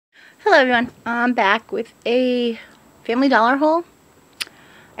Hello everyone, I'm back with a Family Dollar haul.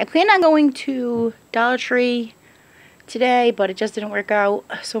 I planned on going to Dollar Tree today, but it just didn't work out,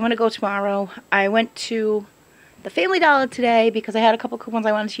 so I'm going to go tomorrow. I went to the Family Dollar today because I had a couple coupons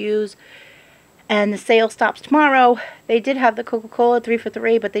I wanted to use, and the sale stops tomorrow. They did have the Coca-Cola 3 for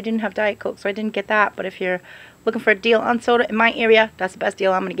 $3, but they didn't have Diet Coke, so I didn't get that. But if you're looking for a deal on soda in my area, that's the best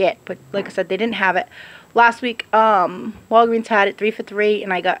deal I'm going to get. But like I said, they didn't have it. Last week, Walgreens had it 3 for $3,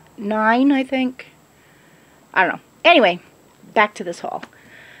 and I got 9, I think. I don't know. Anyway, back to this haul.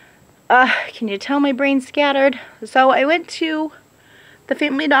 Can you tell my brain's scattered? So I went to the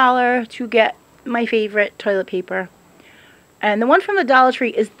Family Dollar to get my favorite toilet paper. And the one from the Dollar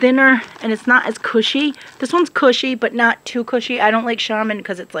Tree is thinner, and it's not as cushy. This one's cushy, but not too cushy. I don't like Charmin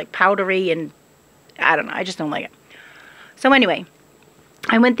because it's like powdery, and I don't know. I just don't like it. So anyway,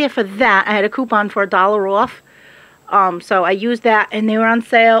 I went there for that. I had a coupon for $1 off. So I used that, and they were on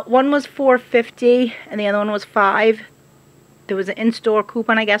sale. One was $4.50, and the other one was $5. There was an in-store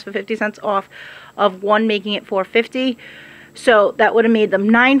coupon, I guess, for 50 cents off of one, making it $4.50. So that would have made them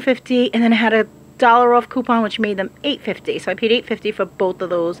 $9.50, and then I had a $1 off coupon, which made them $8.50. So I paid $8.50 for both of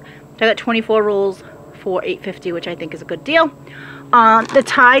those. So I got 24 rolls for $8.50, which I think is a good deal. The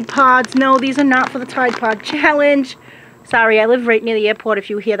Tide Pods. No, these are not for the Tide Pod Challenge. Sorry, I live right near the airport. If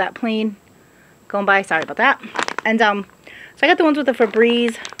you hear that plane going by, sorry about that. And so I got the ones with the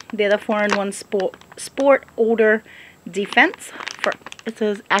Febreze. They're the 4-in-1 Sport Odor Defense. It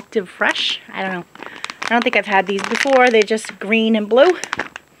says Active Fresh. I don't know. I don't think I've had these before. They're just green and blue.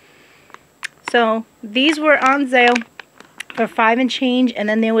 So these were on sale for $5 and change, and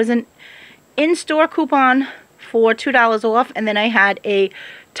then there was an in-store coupon for $2 off, and then I had a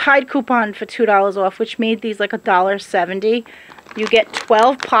Tide coupon for $2 off, which made these like $1.70. You get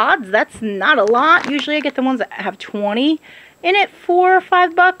 12 pods. That's not a lot. Usually I get the ones that have 20 in it for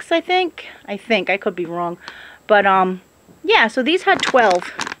 $5, I think. I could be wrong. But yeah, so these had 12.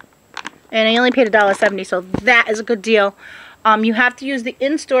 And I only paid $1.70, so that is a good deal. You have to use the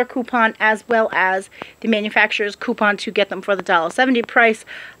in-store coupon as well as the manufacturer's coupon to get them for the $1.70 price.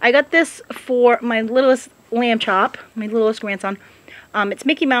 I got this for my littlest lamb chop, my littlest grandson. It's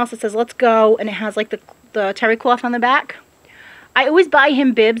Mickey Mouse. It says "Let's Go," and it has like the terry cloth on the back. I always buy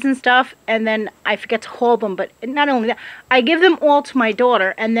him bibs and stuff, and then I forget to hold them. But not only that, I give them all to my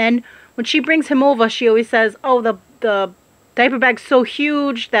daughter, and then when she brings him over, she always says, "Oh, the diaper bag's so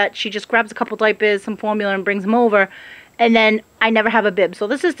huge," that she just grabs a couple diapers, some formula, and brings them over. And then I never have a bib. So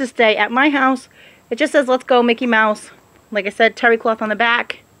this is to stay at my house. It just says "Let's Go, Mickey Mouse." Like I said, terry cloth on the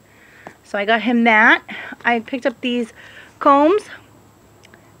back. So I got him that. I picked up these combs.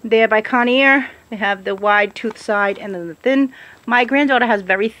 They're by Conair. They have the wide tooth side and then the thin. My granddaughter has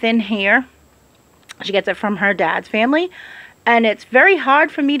very thin hair. She gets it from her dad's family. And it's very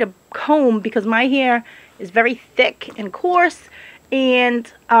hard for me to comb because my hair is very thick and coarse.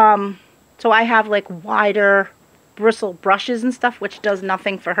 And so I have like wider bristle brushes and stuff, which does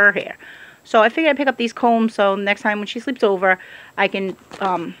nothing for her hair. So I figured I'd pick up these combs so next time when she sleeps over, I can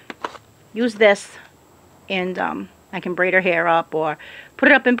use this and I can braid her hair up or put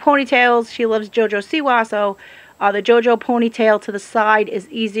it up in ponytails. She loves JoJo Siwa, so the JoJo ponytail to the side is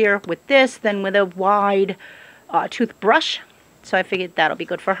easier with this than with a wide toothbrush. So I figured that'll be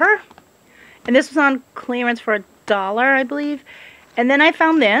good for her. And this was on clearance for $1, I believe. And then I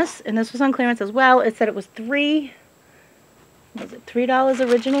found this, and this was on clearance as well. It said it was $3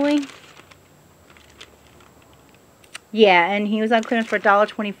 originally? Yeah, and he was on clearance for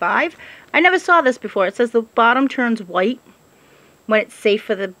 $1.25. I never saw this before. It says the bottom turns white when it's safe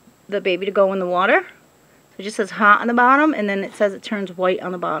for the baby to go in the water. So it just says hot on the bottom, and then it says it turns white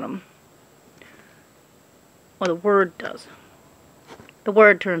on the bottom. Well, the word does. The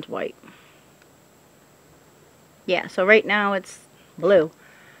word turns white. Yeah, so right now it's blue.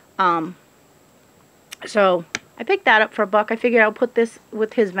 So I picked that up for $1. I figured I'll put this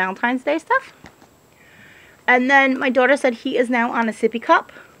with his Valentine's Day stuff. And then my daughter said he is now on a sippy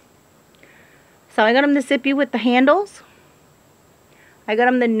cup. So I got him the sippy with the handles. I got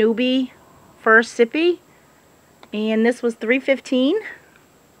him the newbie first sippy. And this was $3.15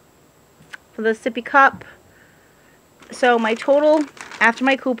 for the sippy cup. So my total after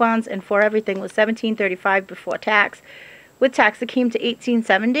my coupons and for everything was $17.35 before tax. With tax it came to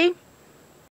 $18.70.